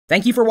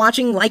Thank you for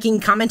watching,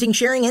 liking, commenting,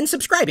 sharing, and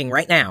subscribing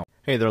right now.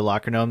 Hey there,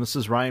 Locker Gnome. This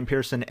is Ryan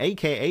Pearson,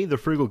 aka The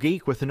Frugal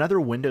Geek, with another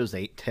Windows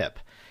 8 tip.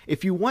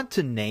 If you want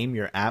to name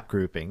your app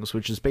groupings,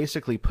 which is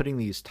basically putting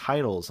these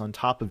titles on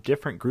top of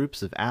different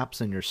groups of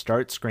apps in your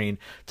start screen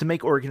to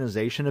make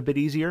organization a bit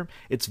easier,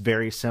 it's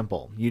very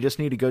simple. You just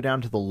need to go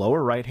down to the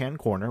lower right-hand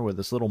corner where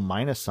this little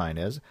minus sign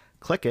is,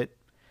 click it,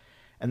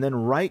 and then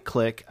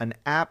right-click an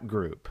app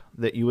group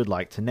that you would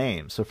like to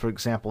name. So for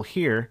example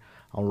here,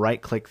 I'll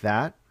right-click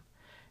that,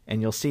 and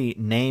you'll see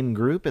Name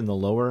Group in the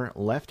lower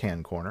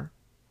left-hand corner.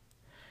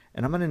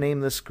 And I'm going to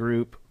name this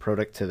group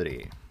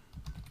Productivity.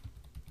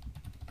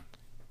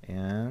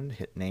 And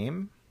hit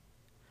Name.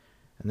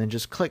 And then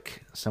just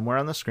click somewhere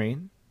on the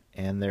screen,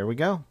 and there we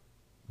go.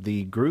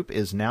 The group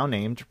is now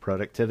named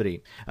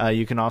Productivity.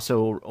 You can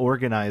also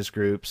organize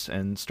groups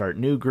and start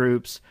new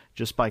groups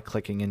just by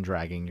clicking and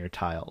dragging your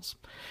tiles.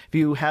 If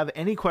you have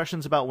any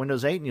questions about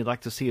Windows 8 and you'd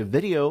like to see a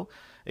video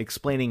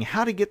explaining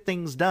how to get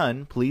things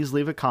done, please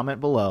leave a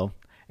comment below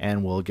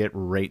and we'll get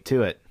right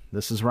to it.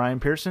 This is Ryan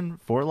Pearson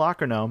for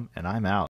Locker Gnome, and I'm out.